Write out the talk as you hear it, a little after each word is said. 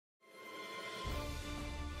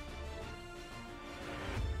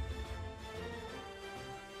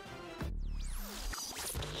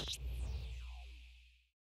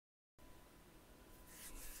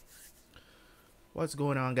What's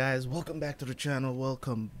going on, guys? Welcome back to the channel.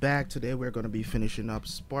 Welcome back. Today we're going to be finishing up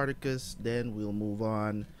Spartacus, then we'll move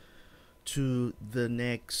on to the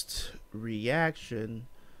next reaction.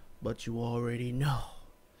 But you already know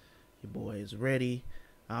your boy is ready.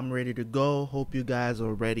 I'm ready to go. Hope you guys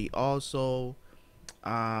are ready also.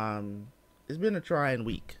 It's been a trying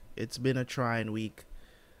week.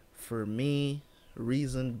 For me.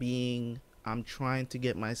 Reason being, I'm trying to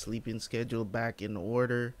get my sleeping schedule back in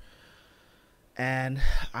order, and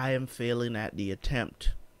I am failing at the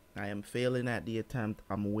attempt. I'm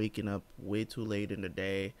waking up way too late in the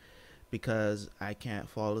day because I can't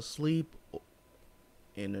fall asleep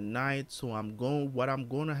in the night. So what I'm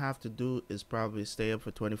going to have to do is probably stay up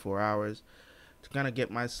for 24 hours to kind of get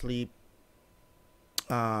my sleep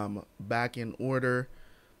back in order,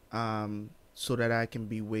 so that I can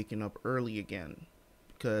be waking up early again,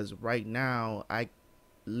 because right now I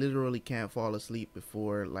literally can't fall asleep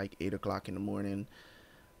before like 8 o'clock in the morning,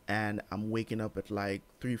 and I'm waking up at like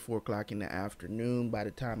 3-4 o'clock in the afternoon by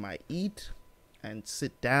the time I eat and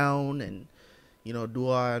sit down and do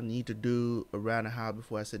all I need to do around the house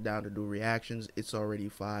before I sit down to do reactions. It's already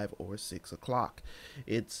 5 or 6 o'clock.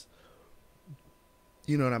 It's,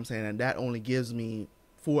 you know what I'm saying, and that only gives me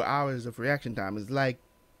 4 hours of reaction time. It's like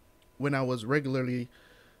when I was regularly,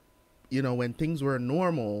 when things were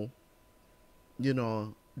normal,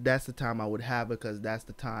 that's the time I would have, because that's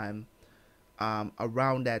the time,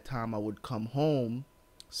 around that time I would come home.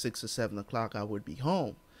 6 or 7 o'clock I would be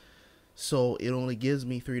home. So it only gives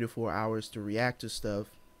me 3 to 4 hours to react to stuff.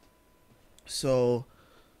 So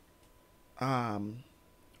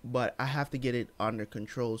but I have to get it under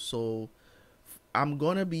control. So I'm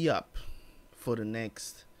gonna be up for the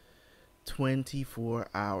next 24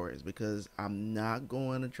 hours, because I'm not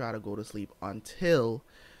going to try to go to sleep until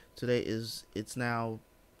it's now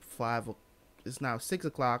 6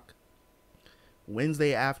 o'clock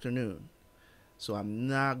Wednesday afternoon. So I'm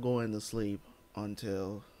not going to sleep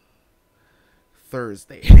until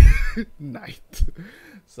Thursday night.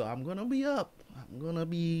 So I'm gonna be up. I'm gonna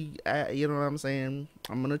be you know what I'm saying,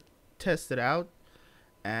 I'm gonna test it out,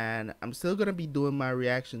 and I'm still gonna be doing my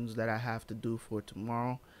reactions that I have to do for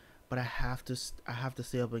tomorrow, but I have to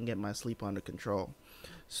stay up and get my sleep under control.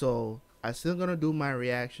 So I'm still gonna do my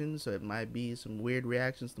reactions, so it might be some weird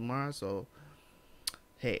reactions tomorrow. So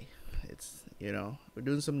hey, it's, we're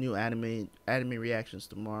doing some new anime reactions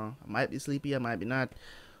tomorrow. I might be sleepy, I might be not,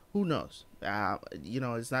 who knows.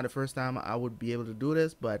 It's not the first time I would be able to do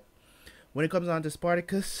this, but when it comes on to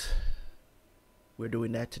Spartacus, we're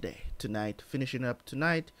doing that tonight, finishing up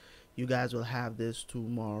tonight. You guys will have this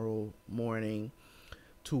tomorrow morning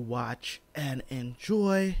to watch and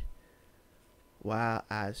enjoy while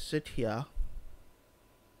I sit here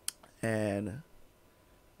and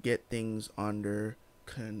get things under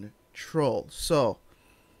control. So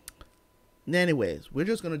anyways, we're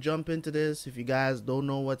just gonna jump into this. If you guys don't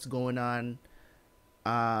know what's going on,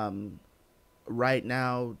 right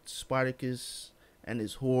now Spartacus and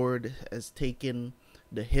his horde has taken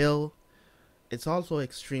the hill. It's also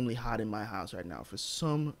extremely hot in my house right now. For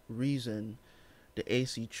some reason the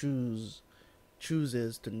AC chooses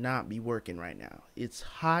to not be working right now. It's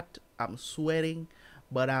hot, I'm sweating,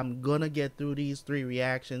 but I'm gonna get through these 3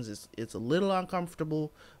 reactions. It's a little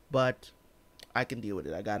uncomfortable, but I can deal with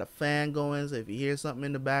it. I got a fan going, so if you hear something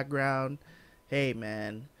in the background, hey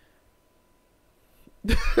man,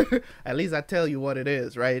 at least I tell you what it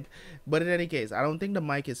is, right? But in any case, I don't think the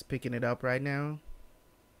mic is picking it up right now.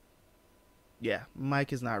 Yeah,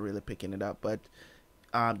 mic is not really picking it up, but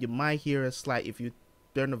you might hear a slight, if you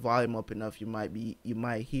turn the volume up enough, you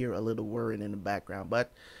might hear a little whirring in the background.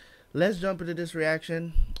 But let's jump into this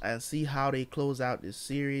reaction and see how they close out this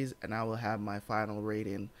series, and I will have my final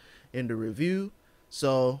rating in the review.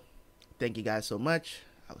 So thank you guys so much.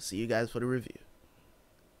 I will see you guys for the review.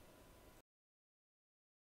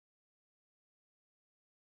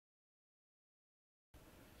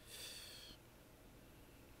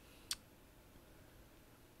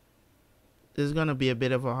 This is gonna be a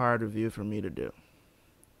bit of a hard review for me to do.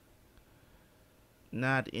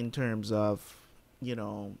 Not in terms of,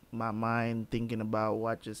 my mind thinking about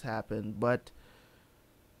what just happened, but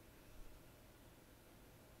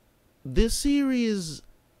this series,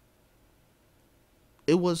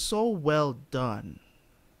 it was so well done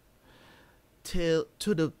to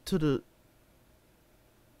the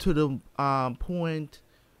point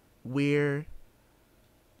where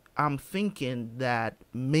I'm thinking that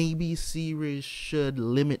maybe series should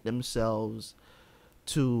limit themselves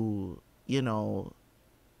to,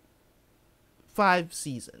 5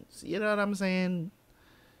 seasons. You know what I'm saying?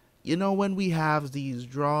 You know, when we have these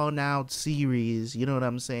drawn out series, you know what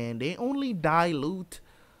I'm saying? They only dilute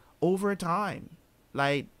over time.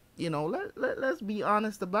 Like, let's be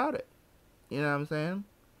honest about it. You know what I'm saying?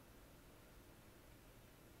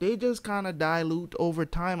 They just kind of dilute over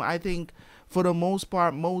time. I think for the most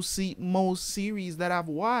part, most series that I've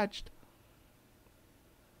watched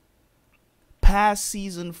past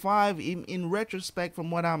season 5, in retrospect,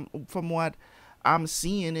 from what I'm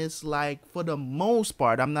seeing, is like, for the most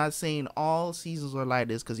part, I'm not saying all seasons are like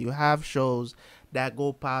this, because you have shows that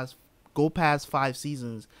go past 5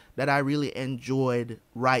 seasons that I really enjoyed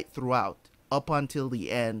right throughout up until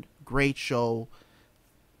the end. Great show,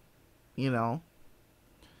 you know.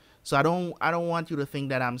 So I don't want you to think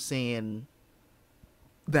that I'm saying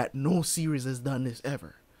that no series has done this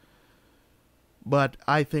ever. But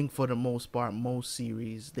I think for the most part, most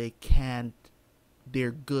series, they're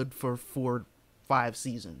good for 4, 5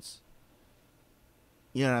 seasons.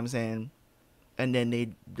 You know what I'm saying? And then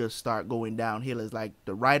they just start going downhill. It's like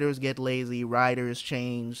the writers get lazy, writers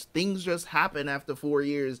change, things just happen after 4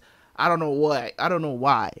 years. I don't know why.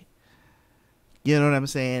 You know what I'm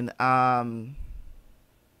saying?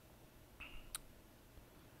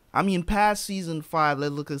 I mean, past season 5,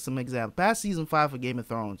 let's look at some examples. Past season 5 for Game of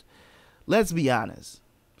Thrones, let's be honest.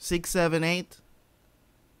 6, 7, 8,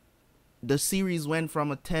 the series went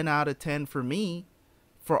from a 10 out of 10 for me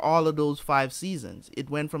for all of those 5 seasons. It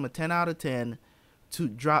went from a 10 out of 10 to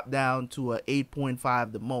drop down to a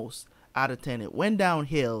 8.5 the most out of 10. It went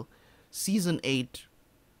downhill. Season 8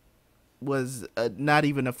 was not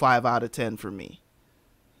even a 5 out of 10 for me.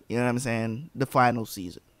 You know what I'm saying? The final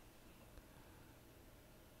season.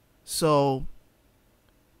 So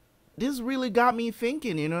this really got me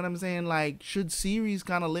thinking, you know what I'm saying? Like, should series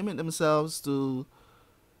kind of limit themselves to,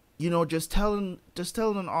 just telling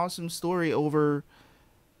an awesome story over,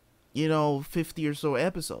 50 or so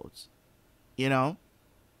episodes, I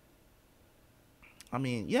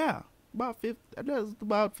mean, yeah, about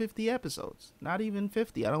 50 episodes. Not even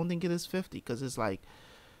 50. I don't think it is 50, because it's like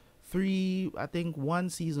I think one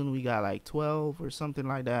season we got like 12 or something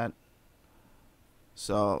like that.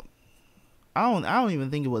 So I don't even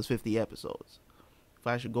think it was 50 episodes. If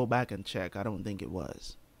I should go back and check, I don't think it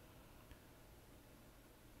was.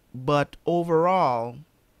 But overall,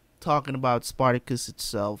 talking about Spartacus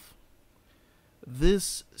itself,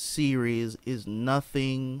 this series is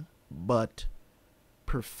nothing but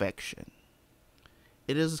perfection.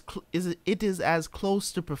 It is as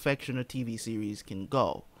close to perfection a TV series can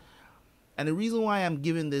go. And the reason why I'm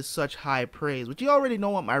giving this such high praise, which you already know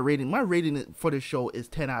what my rating for the show is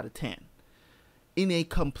 10 out of 10. In a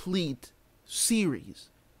complete series,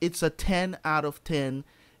 it's a 10 out of 10.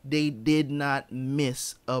 They did not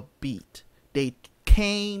miss a beat. They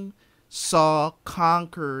came, saw,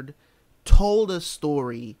 conquered, told a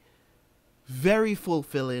story, very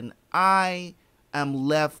fulfilling. I am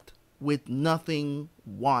left with nothing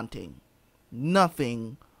wanting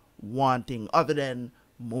other than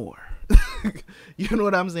more. You know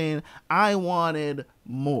what I'm saying? I wanted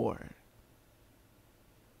more.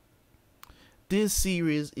 This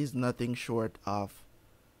series is nothing short of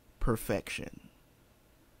perfection.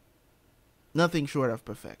 Nothing short of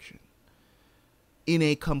perfection. In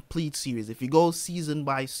a complete series. If you go season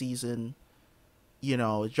by season,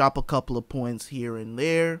 drop a couple of points here and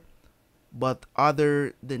there. But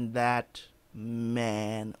other than that,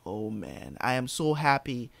 man, oh man, I am so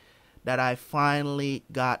happy that I finally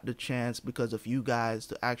got the chance, because of you guys,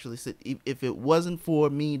 to actually sit. If it wasn't for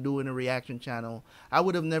me doing a reaction channel, I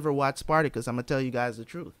would have never watched Spartacus. I'm gonna tell you guys the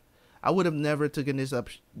truth. I would have never taken this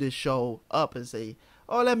show up and say,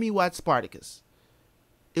 oh, let me watch Spartacus.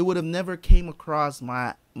 It would have never came across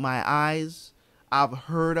my eyes. I've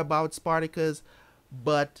heard about Spartacus,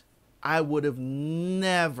 but I would have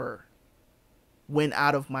never went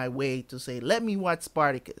out of my way to say, let me watch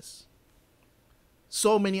Spartacus.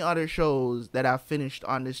 So many other shows that I've finished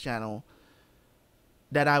on this channel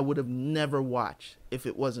that I would have never watched if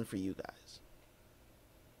it wasn't for you guys.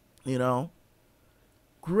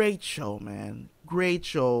 Great show, man. Great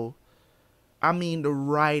show. I mean, the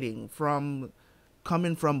writing,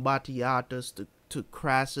 coming from Batiatus to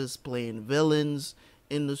Crassus playing villains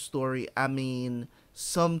in the story. I mean,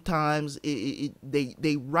 sometimes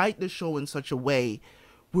they write the show in such a way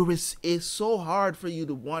where it's so hard for you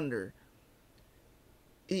to wonder.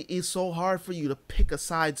 It's so hard for you to pick a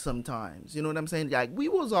side sometimes. You know what I'm saying? Like, we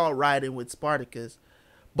was all riding with Spartacus,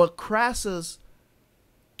 but Crassus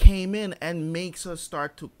came in and makes us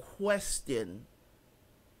start to question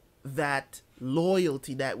that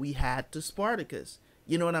loyalty that we had to Spartacus.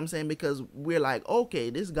 You know what I'm saying? Because we're like, okay,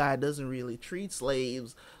 this guy doesn't really treat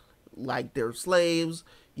slaves like they're slaves.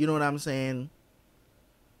 You know what I'm saying?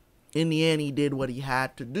 In the end, he did what he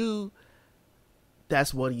had to do.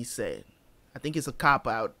 That's what he said. I think it's a cop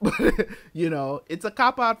out. You know, it's a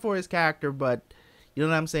cop out for his character, but you know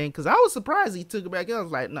what I'm saying? Because I was surprised he took it back. I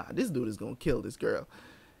was like, nah, this dude is gonna kill this girl.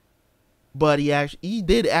 But he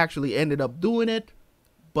did actually ended up doing it.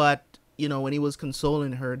 But you know, when he was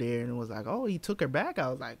consoling her there and it was like, oh, he took her back, I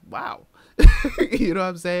was like, wow. You know what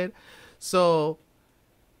I'm saying? So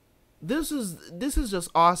this is just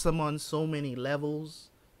awesome on so many levels.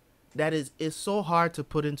 That it's so hard to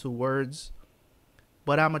put into words,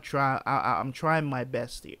 but I'm trying my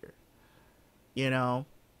best here, you know.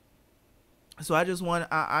 So I just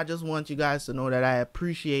want you guys to know that I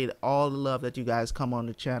appreciate all the love that you guys come on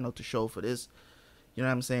the channel to show for this. You know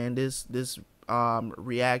what I'm saying? This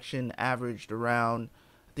reaction averaged around,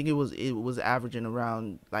 I think it was averaging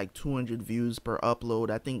around like 200 views per upload.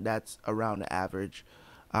 I think that's around the average.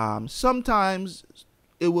 Sometimes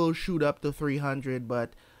it will shoot up to 300,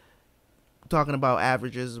 but talking about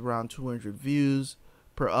averages around 200 views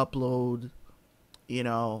per upload, you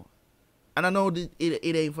know. And I know that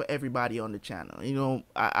it ain't for everybody on the channel. You know,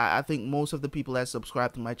 I think most of the people that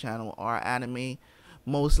subscribe to my channel are anime,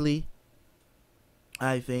 mostly.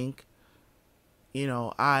 I think, you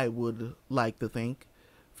know, I would like to think.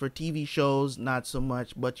 For TV shows, not so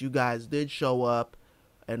much. But you guys did show up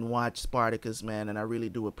and watch Spartacus, man. And I really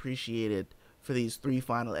do appreciate it for these 3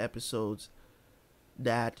 final episodes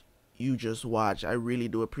that you just watched. I really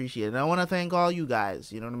do appreciate it. And I want to thank all you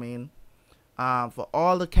guys, you know what I mean? For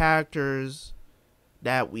all the characters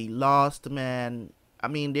that we lost, man. I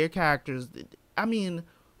mean, their characters, I mean,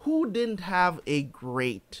 who didn't have a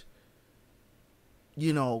great,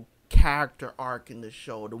 you know, character arc in the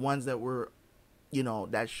show? The ones that were, you know,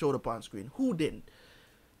 that showed up on screen. Who didn't?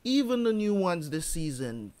 Even the new ones this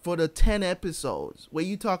season, for the 10 episodes, where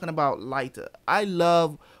you talking about Lyta. I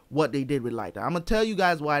love what they did with Lyta. I'm going to tell you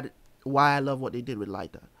guys why I love what they did with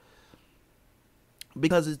Lyta.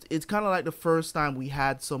 Because it's kind of like the first time we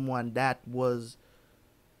had someone that was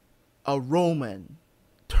a Roman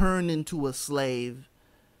turned into a slave.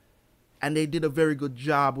 And they did a very good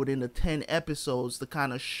job within the 10 episodes to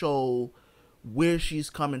kind of show where she's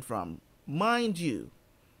coming from. Mind you,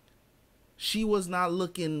 she was not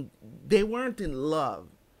looking, they weren't in love.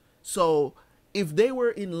 So if they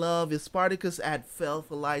were in love, if Spartacus had fell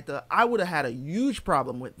for Lyta, I would have had a huge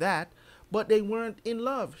problem with that. But they weren't in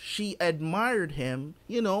love. She admired him,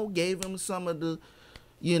 you know, gave him some of the,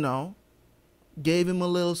 you know, gave him a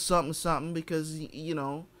little something, something because, you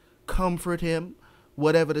know, comfort him,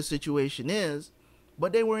 whatever the situation is.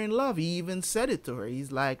 But they were in love. He even said it to her.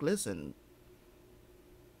 He's like, listen,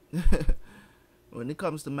 when it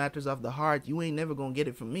comes to matters of the heart, you ain't never going to get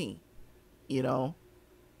it from me, you know,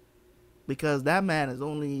 because that man has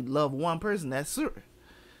only loved one person. That's Surah.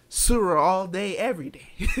 Surah all day, every day.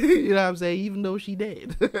 You know what I'm saying? Even though she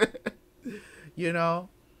did. You know?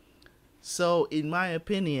 So, in my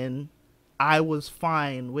opinion, I was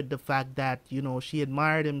fine with the fact that, you know, she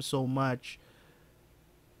admired him so much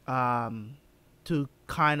to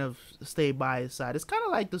kind of stay by his side. It's kind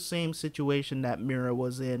of like the same situation that Mira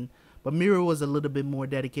was in. But Mira was a little bit more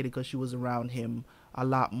dedicated because she was around him a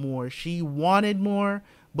lot more. She wanted more,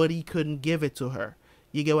 but he couldn't give it to her.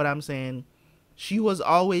 You get what I'm saying? She was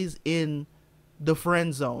always in the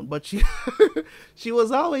friend zone, but she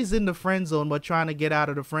was always in the friend zone, but trying to get out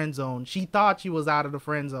of the friend zone. She thought she was out of the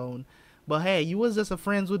friend zone, but hey, you was just a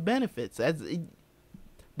friends with benefits.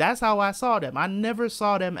 That's how I saw them. I never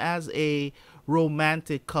saw them as a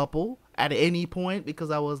romantic couple at any point because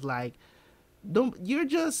I was like, you're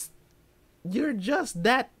just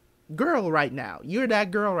that girl right now. You're that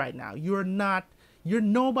girl right now. You're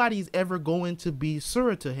nobody's ever going to be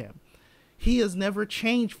Surah to him. He has never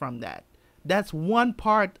changed from that. That's one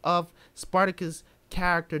part of Spartacus'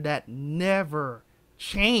 character that never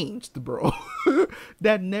changed, bro.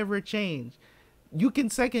 That never changed. You can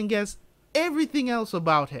second guess everything else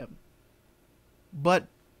about him. But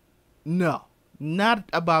no, not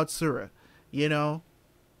about Surah, you know?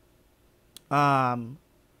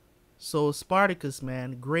 So Spartacus,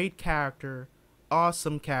 man, great character,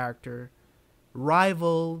 awesome character,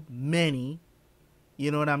 rival many. You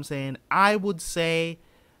know what I'm saying? I would say,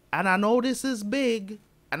 and I know this is big,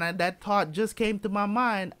 and that thought just came to my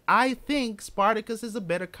mind. I think Spartacus is a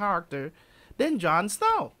better character than Jon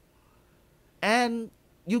Snow. And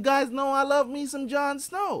you guys know I love me some Jon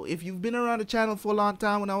Snow. If you've been around the channel for a long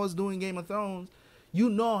time when I was doing Game of Thrones, you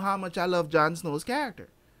know how much I love Jon Snow's character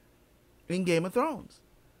in Game of Thrones.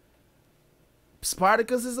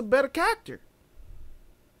 Spartacus is a better character.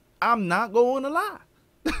 I'm not going to lie.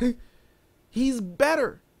 He's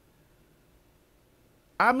better.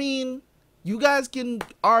 I mean, you guys can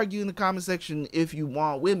argue in the comment section if you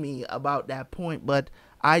want with me about that point, but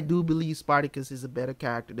I do believe Spartacus is a better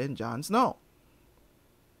character than Jon Snow.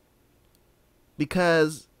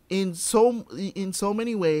 Because in so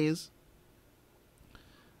many ways,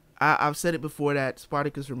 I've said it before that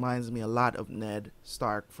Spartacus reminds me a lot of Ned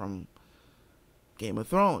Stark from Game of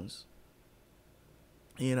Thrones.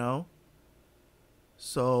 You know?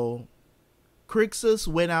 So Crixus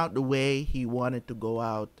went out the way he wanted to go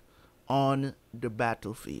out on the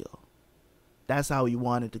battlefield. That's how he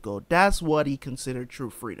wanted to go. That's what he considered true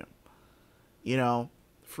freedom, you know,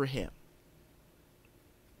 for him.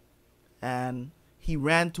 And he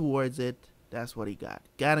ran towards it. That's what he got.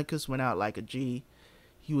 Gannicus went out like a G.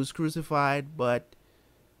 He was crucified, but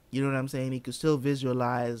you know what I'm saying? He could still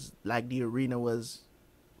visualize like the arena was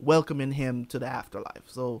welcoming him to the afterlife.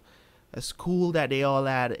 So it's cool that they all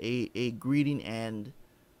had a greeting end.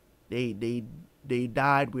 They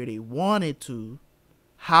died where they wanted to,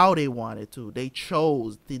 how they wanted to. They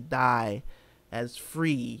chose to die as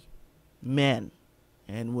free men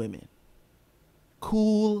and women.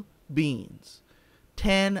 Cool beans.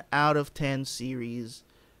 10 out of 10 series.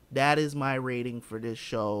 That is my rating for this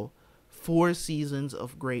show. 4 seasons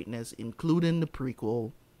of greatness, including the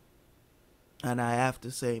prequel. And I have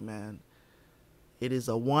to say, man, it is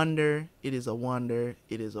a wonder. It is a wonder.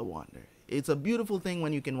 It is a wonder. It's a beautiful thing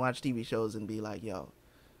when you can watch TV shows and be like, yo,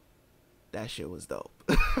 that shit was dope.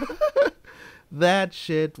 That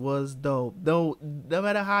shit was dope. No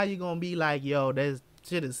matter how you gonna be like, yo, that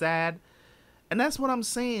shit is sad. And that's what I'm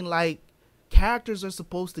saying. Like, characters are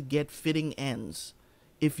supposed to get fitting ends.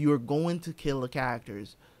 If you're going to kill the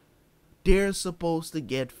characters, they're supposed to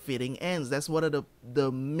get fitting ends. That's one of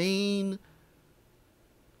the main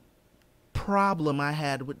problem I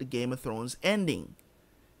had with the Game of Thrones ending.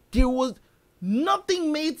 There was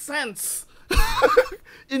nothing made sense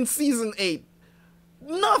in season 8.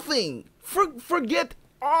 Nothing. Forget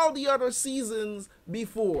all the other seasons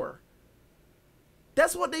before.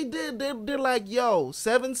 That's what they did. They're like, yo,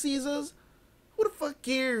 7 seasons? Who the fuck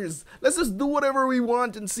cares? Let's just do whatever we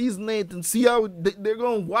want in season 8 and see how they're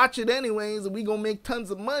going to watch it anyways, and we going to make tons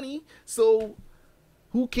of money. So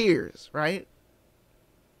who cares, right?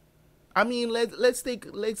 I mean, let's take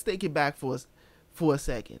it back for a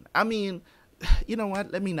second. I mean, you know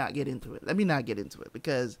what? Let me not get into it.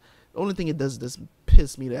 Because the only thing it does is just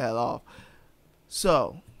piss me the hell off.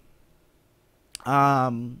 So,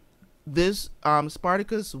 this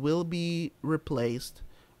Spartacus will be replaced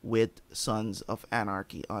with Sons of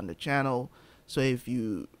Anarchy on the channel. So if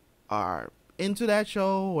you are into that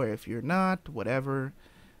show, or if you're not, whatever,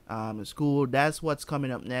 it's cool. That's what's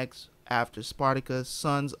coming up next after Spartacus,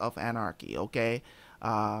 Sons of Anarchy. Okay,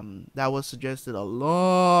 that was suggested a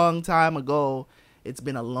long time ago. It's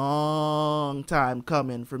been a long time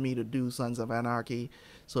coming for me to do Sons of Anarchy.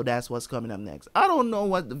 So that's what's coming up next. I don't know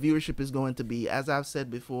what the viewership is going to be. As I've said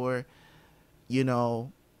before, you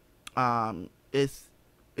know, it's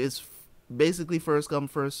basically first come,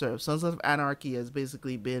 first serve. Sons of Anarchy has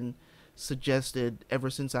basically been suggested ever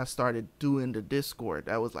since I started doing the Discord.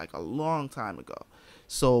 That was like a long time ago.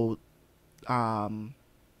 So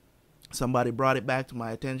somebody brought it back to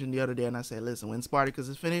my attention the other day, and I said, listen, when Spartacus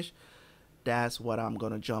is finished, that's what I'm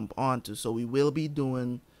gonna jump onto. So we will be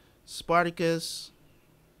doing Spartacus,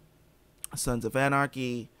 Sons of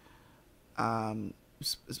Anarchy.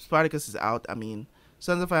 Spartacus is out. I mean,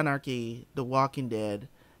 Sons of Anarchy, The Walking Dead,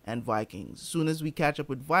 and Vikings. As soon as we catch up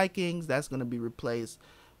with Vikings, that's going to be replaced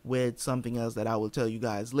with something else that I will tell you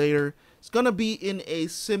guys later. It's going to be in a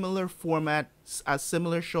similar format, a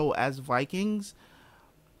similar show as Vikings.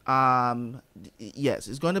 Yes,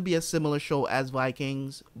 it's going to be a similar show as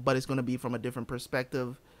Vikings, but it's going to be from a different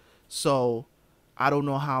perspective. So I don't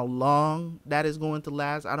know how long that is going to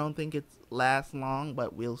last. I don't think it lasts long,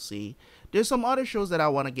 but we'll see. There's some other shows that I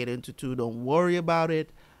want to get into too. Don't worry about it.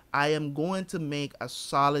 I am going to make a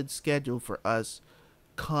solid schedule for us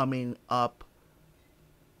coming up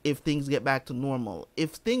if things get back to normal.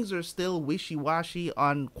 If things are still wishy-washy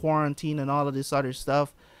on quarantine and all of this other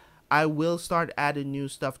stuff, I will start adding new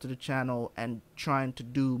stuff to the channel and trying to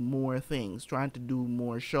do more things, trying to do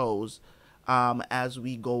more shows as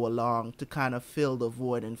we go along to kind of fill the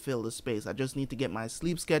void and fill the space. I just need to get my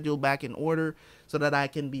sleep schedule back in order so that I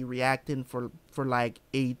can be reacting for like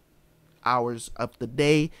 8 hours of the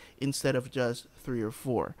day instead of just 3 or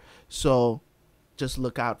 4. So just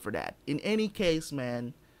look out for that. In any case,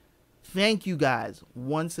 man, thank you guys.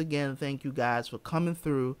 Once again, thank you guys for coming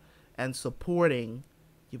through and supporting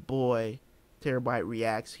your boy Terabyte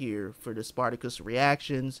Reacts here for the Spartacus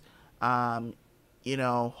reactions. You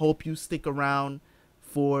know, hope you stick around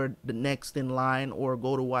for the next in line or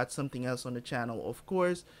go to watch something else on the channel, of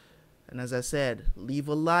course. And as I said, leave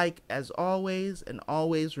a like as always, and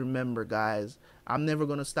always remember, guys, I'm never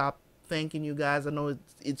going to stop thanking you guys. I know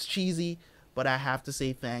it's cheesy, but I have to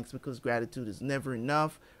say thanks because gratitude is never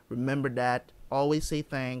enough. Remember that. Always say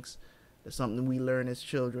thanks. That's something we learn as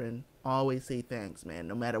children. Always say thanks, man.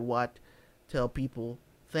 No matter what, tell people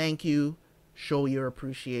thank you. Show your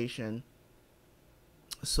appreciation.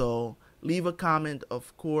 So leave a comment,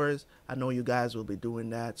 of course. I know you guys will be doing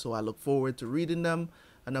that, so I look forward to reading them.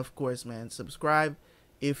 And of course, man, subscribe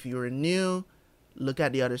if you're new. Look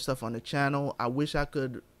at the other stuff on the channel. I wish I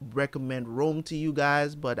could recommend Rome to you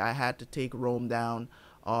guys, but I had to take Rome down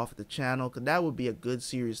off the channel because that would be a good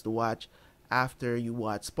series to watch after you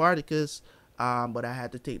watch Spartacus. But I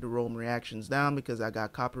had to take the Rome reactions down because I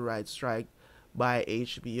got copyright strike by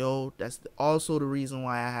HBO. That's also the reason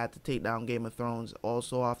why I had to take down Game of Thrones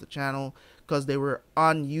also off the channel, because they were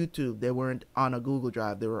on YouTube. They weren't on a Google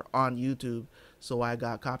Drive. They were on YouTube, so I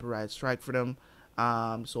got copyright strike for them.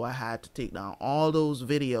 So I had to take down all those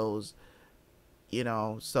videos, you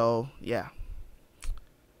know. So yeah,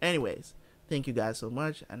 anyways, thank you guys so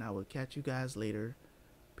much, and I will catch you guys later.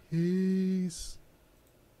 Peace.